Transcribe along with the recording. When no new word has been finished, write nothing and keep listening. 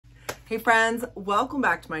Hey friends, welcome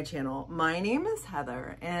back to my channel. My name is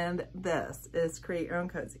Heather and this is Create Your Own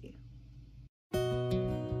Cozy.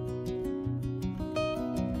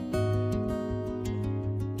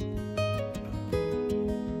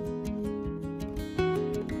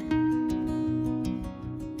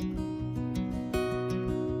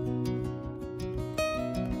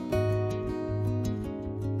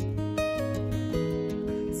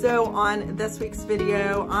 So on this week's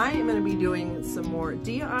video, I am going to be doing some more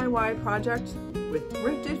DIY projects with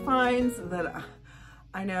thrifted finds that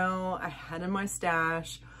I know I had in my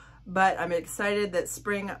stash, but I'm excited that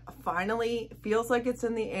spring finally feels like it's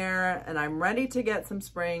in the air and I'm ready to get some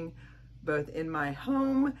spring both in my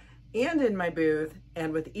home and in my booth.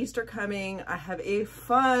 And with Easter coming, I have a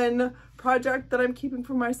fun project that I'm keeping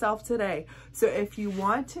for myself today. So if you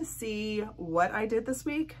want to see what I did this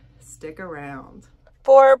week, stick around.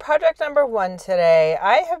 For project number 1 today,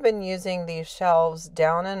 I have been using these shelves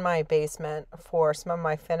down in my basement for some of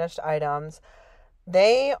my finished items.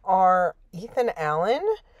 They are Ethan Allen,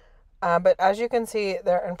 but as you can see,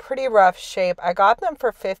 they're in pretty rough shape. I got them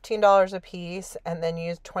for $15 a piece and then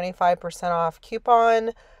used 25% off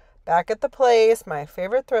coupon back at the place, my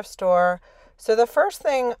favorite thrift store. So the first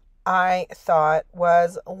thing I thought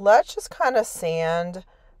was, let's just kind of sand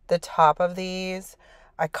the top of these.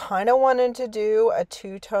 I kind of wanted to do a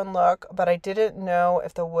two-tone look, but I didn't know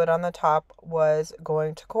if the wood on the top was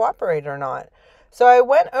going to cooperate or not. So I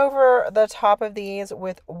went over the top of these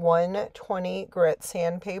with 120 grit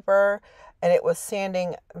sandpaper, and it was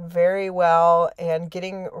sanding very well and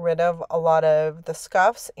getting rid of a lot of the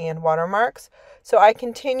scuffs and watermarks. So I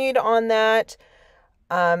continued on that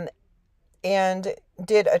and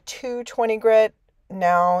did a 220 grit.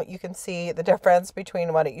 Now you can see the difference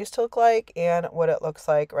between what it used to look like and what it looks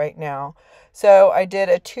like right now. So I did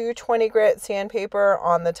a 220 grit sandpaper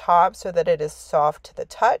on the top so that it is soft to the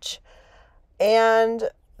touch. And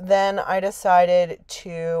then I decided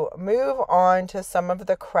to move on to some of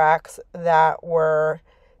the cracks that were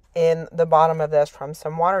in the bottom of this from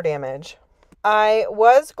some water damage. I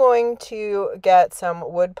was going to get some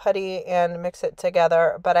wood putty and mix it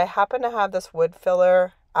together, but I happen to have this wood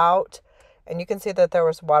filler out. And you can see that there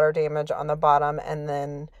was water damage on the bottom, and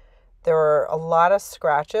then there were a lot of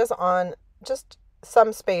scratches on just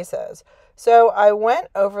some spaces. So I went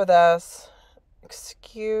over this,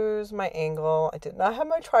 excuse my angle, I did not have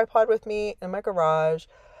my tripod with me in my garage,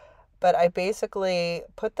 but I basically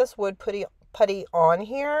put this wood putty on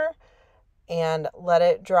here and let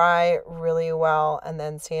it dry really well and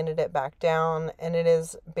then sanded it back down. And it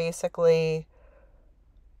is basically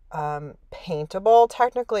paintable.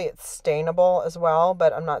 Technically it's stainable as well,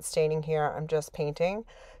 but I'm not staining here, I'm just painting.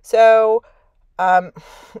 So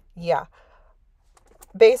yeah,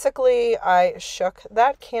 basically I shook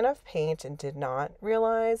that can of paint and did not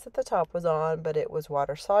realize that the top was on, but it was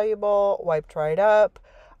water soluble, wiped right up.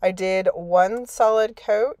 I did one solid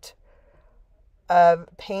coat of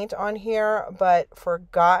paint on here, but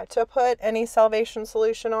forgot to put any salvation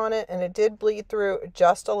solution on it, and it did bleed through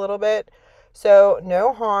just a little bit. So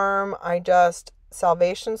no harm. I just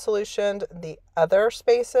salvation solutioned the other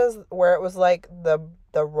spaces where it was like the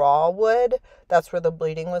raw wood. That's where the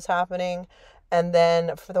bleeding was happening. And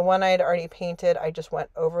then for the one I had already painted, I just went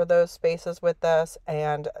over those spaces with this,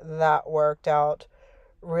 and that worked out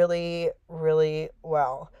really, really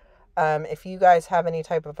well. If you guys have any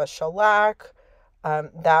type of a shellac,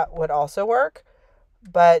 that would also work.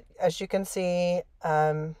 But as you can see,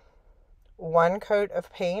 one coat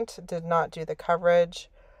of paint did not do the coverage.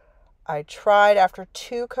 I tried after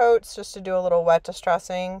 2 coats just to do a little wet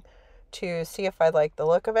distressing to see if I liked the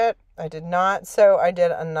look of it. I did not, so I did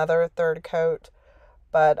another 3rd coat,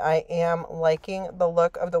 but I am liking the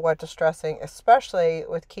look of the wet distressing, especially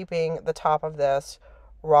with keeping the top of this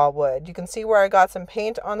raw wood. You can see where I got some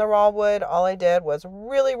paint on the raw wood. All I did was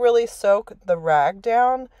really, really soak the rag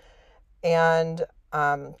down and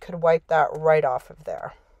could wipe that right off of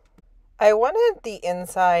there. I wanted the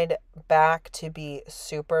inside back to be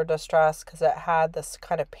super distressed because it had this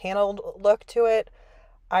kind of paneled look to it.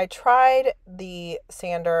 I tried the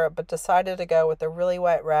sander, but decided to go with a really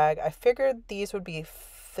wet rag. I figured these would be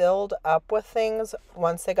filled up with things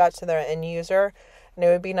once they got to their end user, and it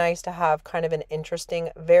would be nice to have kind of an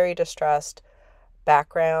interesting, very distressed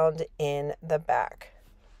background in the back.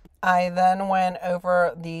 I then went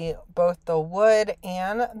over both the wood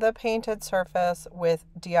and the painted surface with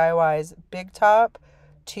DIY's Big Top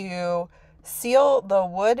to seal the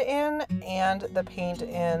wood in and the paint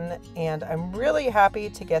in, and I'm really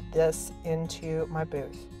happy to get this into my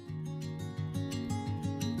booth.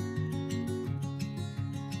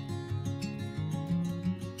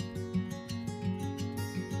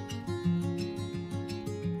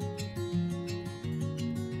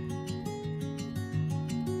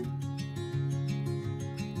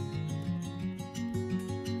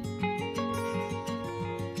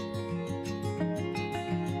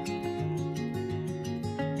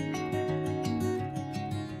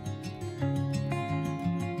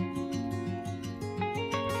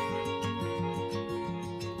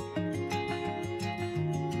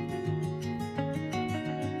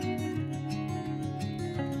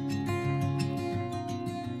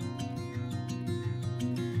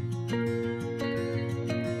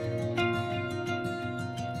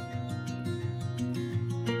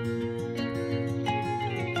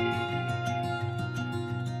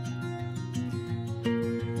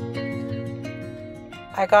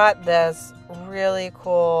 I got this really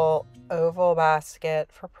cool oval basket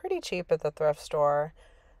for pretty cheap at the thrift store,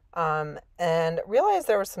 and realized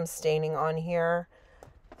there was some staining on here.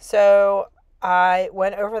 So I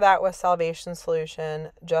went over that with Salvation Solution,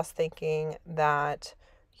 just thinking that,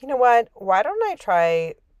 you know what, why don't I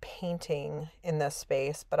try painting in this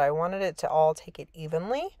space? But I wanted it to all take it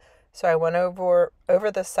evenly. So I went over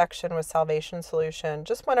this section with Salvation Solution,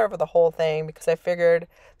 just went over the whole thing because I figured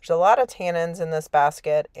there's a lot of tannins in this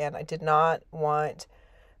basket and I did not want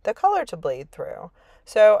the color to bleed through.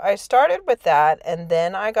 So I started with that, and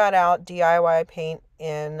then I got out DIY paint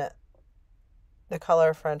in the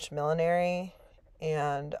color French Millinery,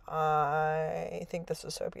 and I think this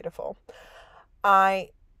is so beautiful.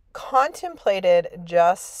 I contemplated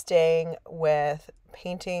just staying with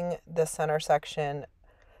painting the center section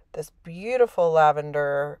this beautiful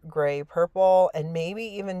lavender gray purple, and maybe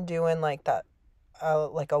even doing like that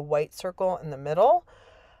like a white circle in the middle.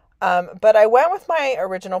 But I went with my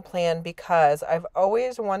original plan because I've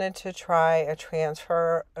always wanted to try a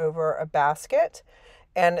transfer over a basket,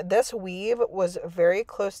 and this weave was very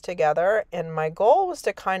close together, and my goal was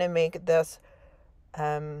to kind of make this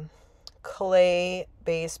clay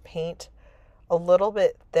base paint a little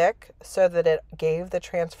bit thick so that it gave the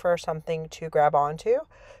transfer something to grab onto.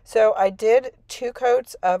 So I did 2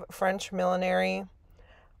 coats of French Millinery.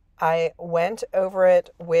 I went over it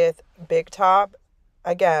with Big Top.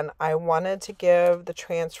 Again, I wanted to give the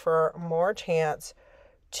transfer more chance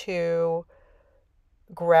to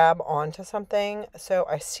grab onto something. So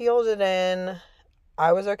I sealed it in.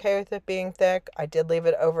 I was okay with it being thick. I did leave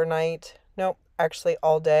it overnight. Nope, actually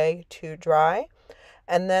all day to dry.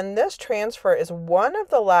 And then this transfer is one of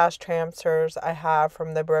the last transfers I have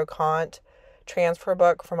from the Brocante transfer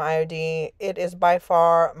book from IOD. It is by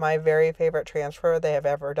far my very favorite transfer they have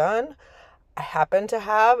ever done. I happen to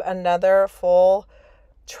have another full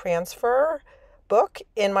transfer book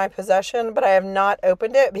in my possession, but I have not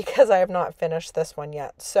opened it because I have not finished this one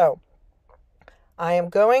yet. So I am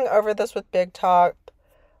going over this with Big Top.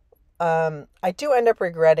 I do end up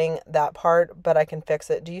regretting that part, but I can fix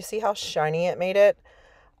it. Do you see how shiny it made it?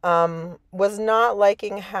 Was not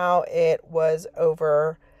liking how it was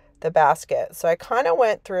over the basket. So I kind of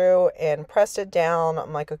went through and pressed it down.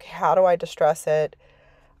 I'm like, okay, how do I distress it?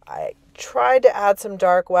 I tried to add some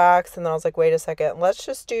dark wax, and then I was like, wait a second, let's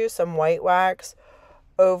just do some white wax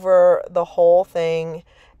over the whole thing.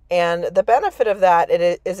 And the benefit of that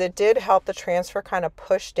is it did help the transfer kind of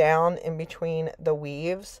push down in between the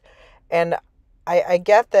weaves. And I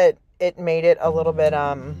get that it made it a little bit,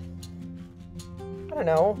 I don't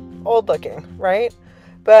know, old looking, right?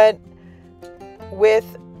 But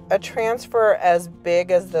with a transfer as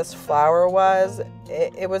big as this flower was,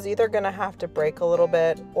 it was either going to have to break a little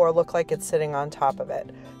bit or look like it's sitting on top of it.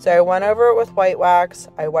 So I went over it with white wax.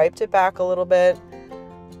 I wiped it back a little bit,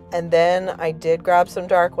 and then I did grab some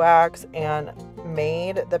dark wax and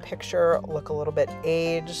made the picture look a little bit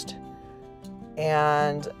aged.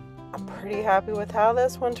 And I'm pretty happy with how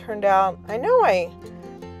this one turned out. I know I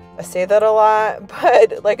say that a lot,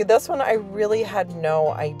 but like this one, I really had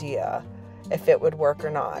no idea if it would work or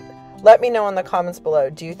not. Let me know in the comments below.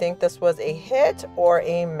 Do you think this was a hit or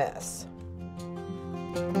a miss?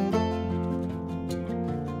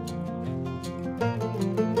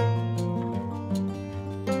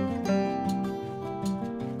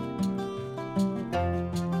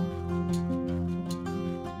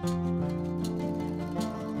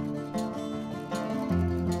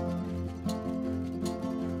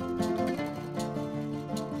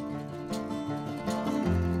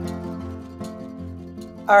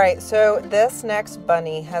 All right, so this next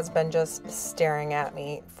bunny has been just staring at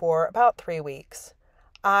me for about 3 weeks.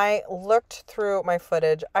 I looked through my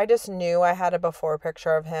footage. I just knew I had a before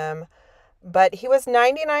picture of him, but he was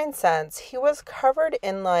 99 cents. He was covered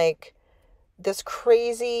in like this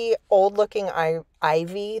crazy old looking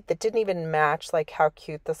ivy that didn't even match like how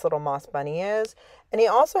cute this little moss bunny is. And he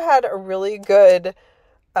also had a really good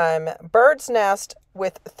bird's nest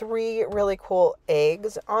with 3 really cool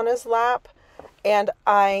eggs on his lap. And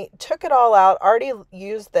I took it all out, already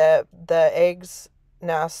used the eggs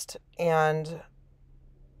nest, and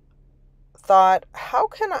thought, how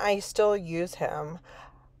can I still use him?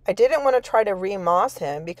 I didn't want to try to re-moss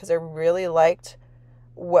him because I really liked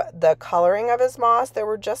the coloring of his moss. There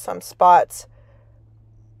were just some spots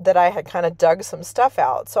that I had kind of dug some stuff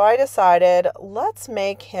out. So I decided, let's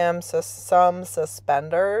make him some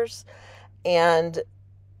suspenders. And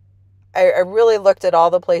I really looked at all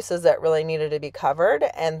the places that really needed to be covered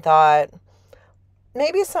and thought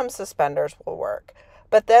maybe some suspenders will work.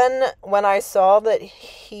 But then when I saw that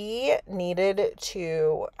he needed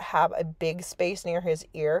to have a big space near his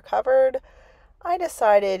ear covered, I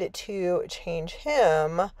decided to change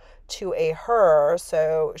him to a her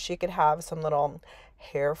so she could have some little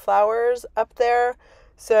hair flowers up there.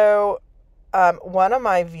 So one of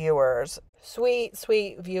my viewers, sweet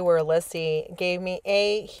viewer Lissy, gave me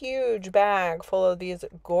a huge bag full of these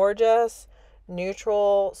gorgeous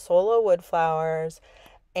neutral solo wood flowers,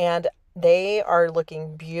 and they are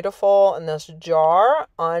looking beautiful in this jar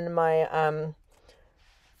on my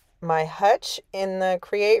my hutch in the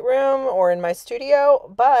create room or in my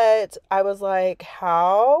studio. But I was like,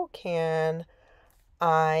 how can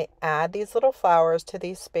I add these little flowers to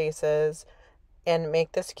these spaces and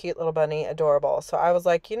make this cute little bunny adorable? So I was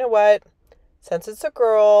like, you know what? Since it's a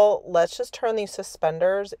girl, let's just turn these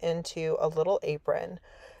suspenders into a little apron.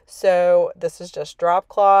 So this is just drop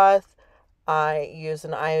cloth. I use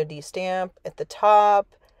an IOD stamp at the top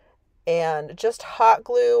and just hot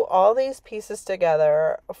glue all these pieces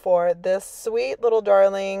together for this sweet little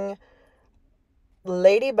darling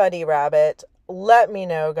lady bunny rabbit. Let me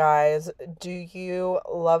know, guys, do you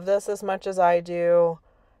love this as much as I do?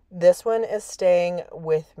 This one is staying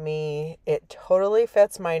with me. It totally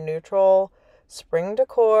fits my neutral spring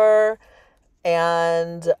decor,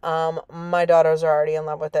 and my daughters are already in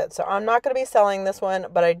love with it. So I'm not going to be selling this one,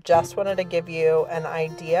 but I just wanted to give you an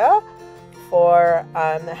idea for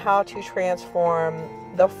how to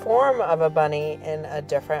transform the form of a bunny in a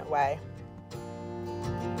different way.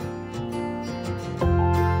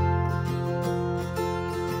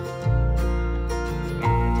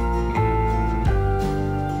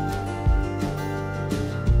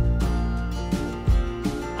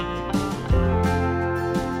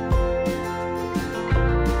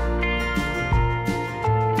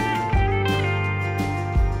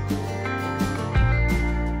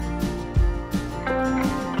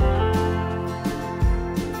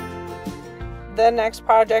 The next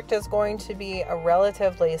project is going to be a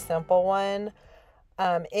relatively simple one.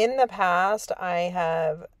 In the past, I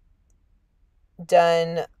have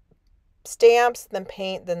done stamps, then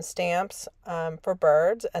paint, then stamps for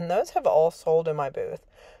birds, and those have all sold in my booth.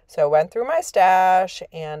 So I went through my stash,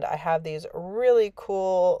 and I have these really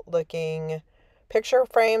cool looking picture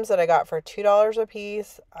frames that I got for $2 a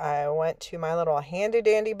piece. I went to my little handy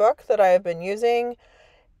dandy book that I have been using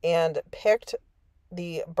and picked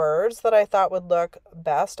the birds that I thought would look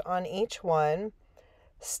best on each one,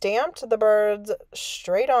 stamped the birds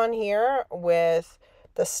straight on here with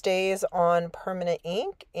the stays on permanent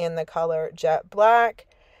ink in the color jet black.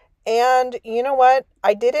 And you know what?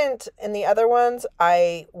 I didn't, in the other ones,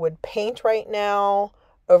 I would paint right now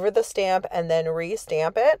over the stamp and then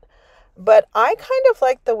re-stamp it. But I kind of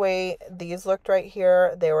like the way these looked right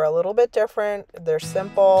here. They were a little bit different. They're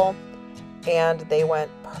simple, and they went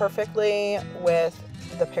perfectly with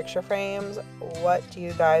the picture frames. What do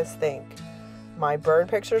you guys think? My bird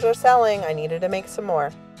pictures are selling. I needed to make some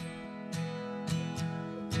more.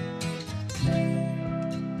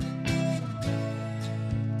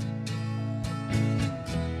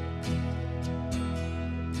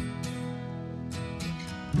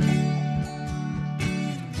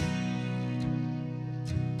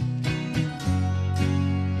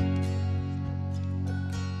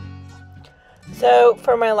 So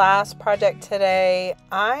for my last project today,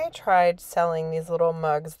 I tried selling these little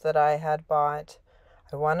mugs that I had bought.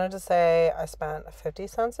 I wanted to say I spent 50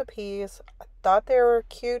 cents a piece. I thought they were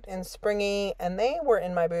cute and springy, and they were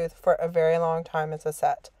in my booth for a very long time as a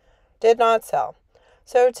set. Did not sell.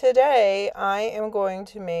 So today I am going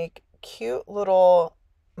to make cute little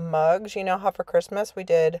mugs. You know how for Christmas we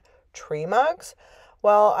did tree mugs?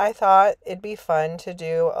 Well, I thought it'd be fun to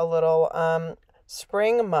do a little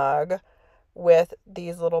spring mug with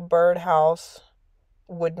these little birdhouse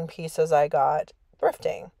wooden pieces I got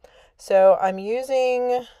thrifting. So I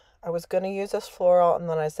was going to use this floral, and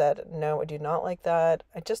then I said, no, I do not like that.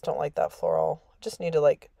 I just don't like that floral. I just need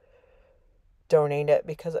to donate it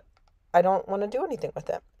because I don't want to do anything with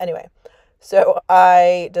it. Anyway, so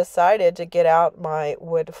I decided to get out my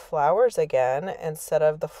wood flowers again instead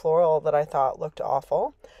of the floral that I thought looked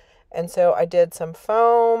awful. And so I did some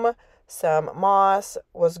foam, some moss,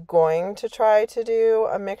 was going to try to do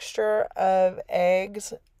a mixture of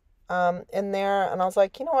eggs in there, and I was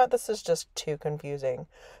like, you know what, this is just too confusing.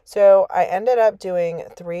 So I ended up doing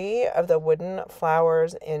 3 of the wooden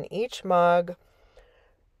flowers in each mug,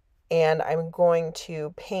 and I'm going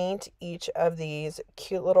to paint each of these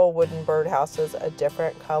cute little wooden birdhouses a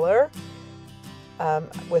different color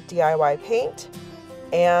with DIY paint.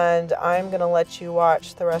 And I'm going to let you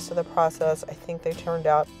watch the rest of the process. I think they turned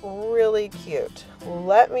out really cute.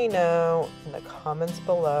 Let me know in the comments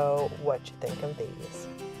below what you think of these.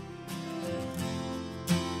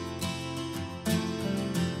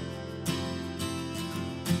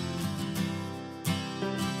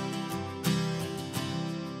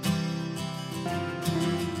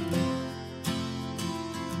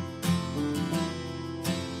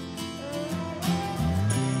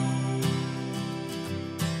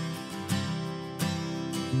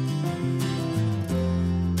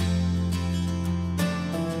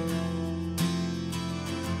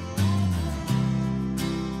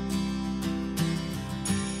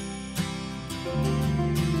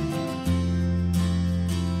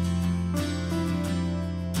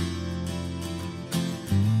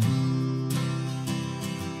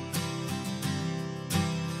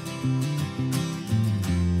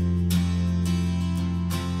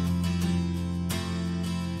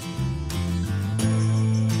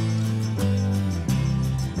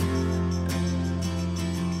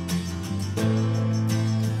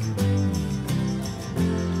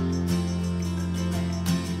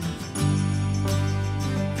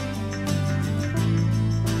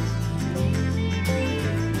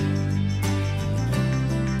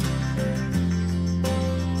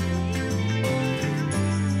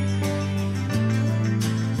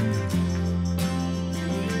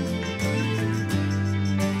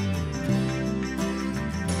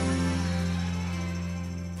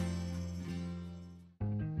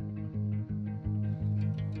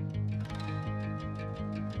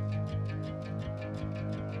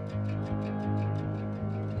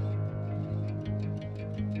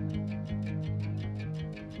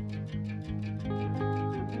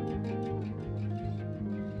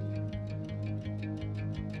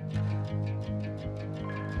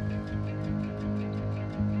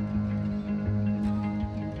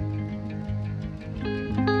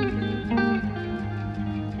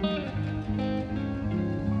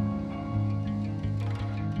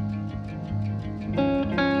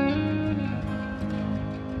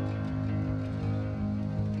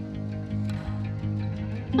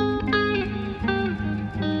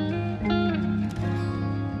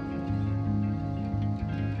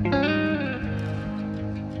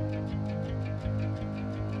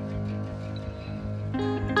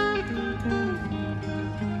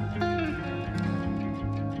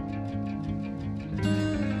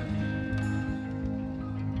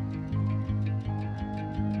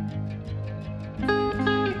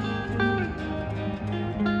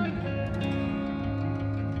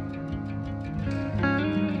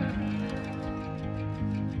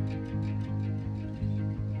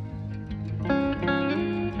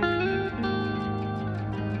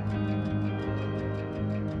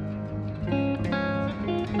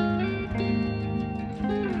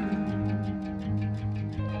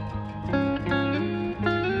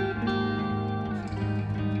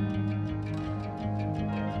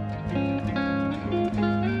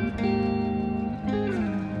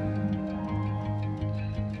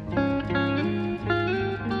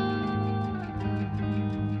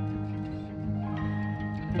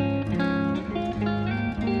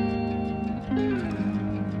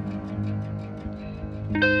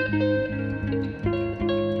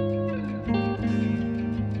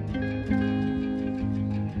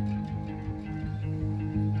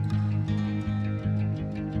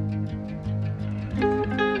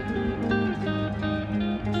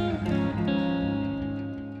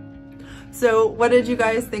 So what did you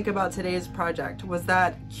guys think about today's project? Was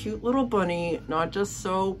that cute little bunny not just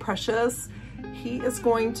so precious? He is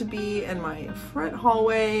going to be in my front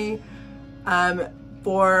hallway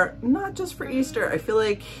for not just for Easter. I feel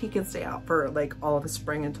like he can stay out for like all of the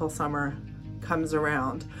spring until summer comes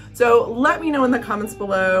around. So let me know in the comments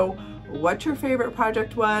below what your favorite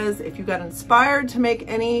project was, if you got inspired to make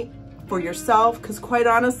any for yourself, because quite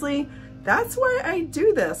honestly, that's why I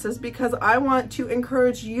do this, is because I want to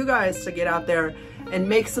encourage you guys to get out there and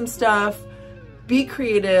make some stuff, be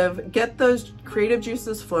creative, get those creative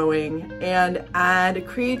juices flowing, and add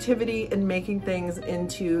creativity in making things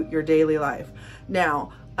into your daily life.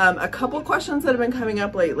 Now, a couple questions that have been coming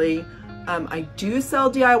up lately. I do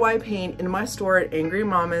sell DIY paint in my store at Angry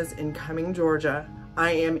Mama's in Cumming, Georgia.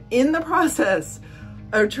 I am in the process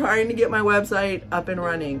of trying to get my website up and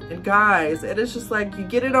running. And guys, it is just like you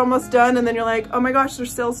get it almost done and then you're like, oh my gosh,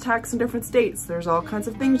 there's sales tax in different states. There's all kinds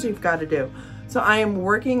of things you've got to do. So I am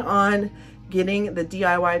working on getting the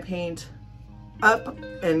DIY paint up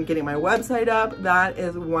and getting my website up. That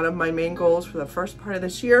is one of my main goals for the first part of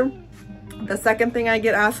this year. The second thing I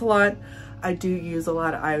get asked a lot, I do use a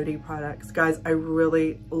lot of IOD products. Guys, I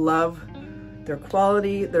really love their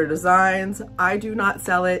quality, their designs. I do not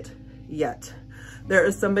sell it yet. There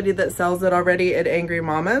is somebody that sells it already at Angry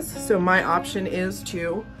Mamas. So my option is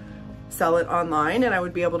to sell it online, and I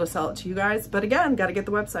would be able to sell it to you guys. But again, got to get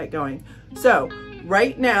the website going. So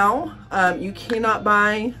right now, you cannot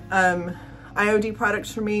buy IOD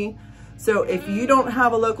products from me. So if you don't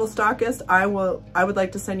have a local stockist, I would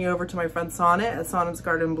like to send you over to my friend Sonnet at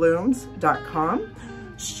sonnetsgardenblooms.com.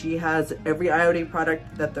 She has every IOD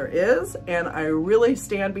product that there is, and I really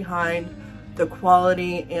stand behind the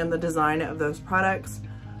quality and the design of those products.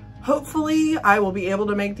 Hopefully I will be able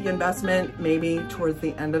to make the investment maybe towards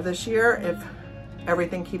the end of this year if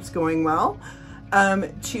everything keeps going well,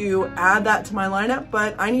 to add that to my lineup.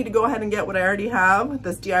 But I need to go ahead and get what I already have,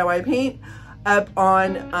 this DIY paint, up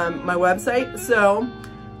on my website. So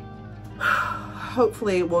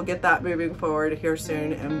hopefully we'll get that moving forward here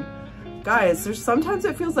soon. And guys, sometimes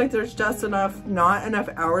it feels like there's just not enough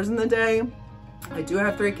hours in the day. I do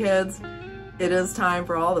have 3 kids. It is time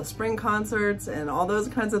for all the spring concerts and all those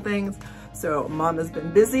kinds of things. So mom has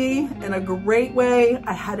been busy in a great way.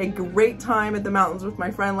 I had a great time at the mountains with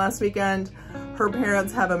my friend last weekend. Her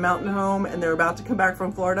parents have a mountain home and they're about to come back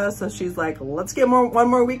from Florida. So she's like, let's get one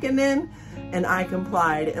more weekend in. And I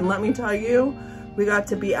complied. And let me tell you, we got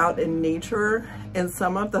to be out in nature, and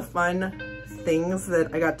some of the fun things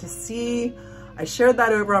that I got to see, I shared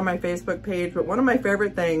that over on my Facebook page. But one of my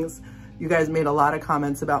favorite things, you guys made a lot of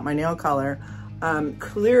comments about my nail color.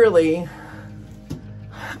 Clearly,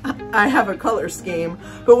 I have a color scheme,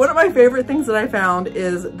 but one of my favorite things that I found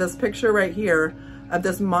is this picture right here of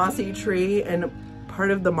this mossy tree, and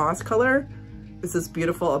part of the moss color is this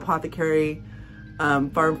beautiful apothecary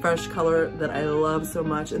farm fresh color that I love so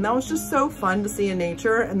much. And that was just so fun to see in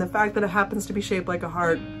nature, and the fact that it happens to be shaped like a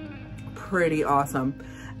heart, pretty awesome.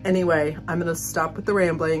 Anyway, I'm gonna stop with the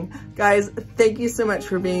rambling. Guys, thank you so much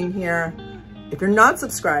for being here. If you're not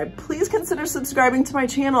subscribed, please consider subscribing to my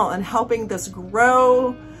channel and helping this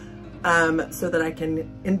grow, so that I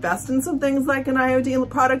can invest in some things like an IOD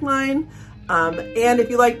product line. And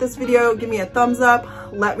if you like this video, give me a thumbs up.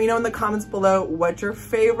 Let me know in the comments below what your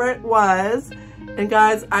favorite was. And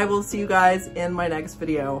guys, I will see you guys in my next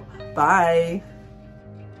video. Bye.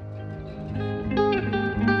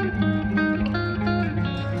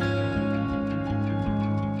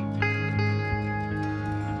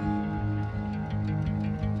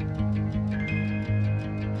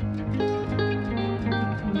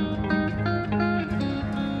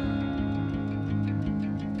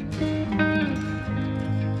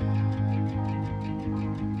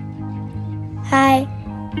 Hi.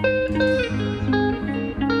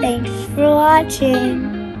 Thanks for watching.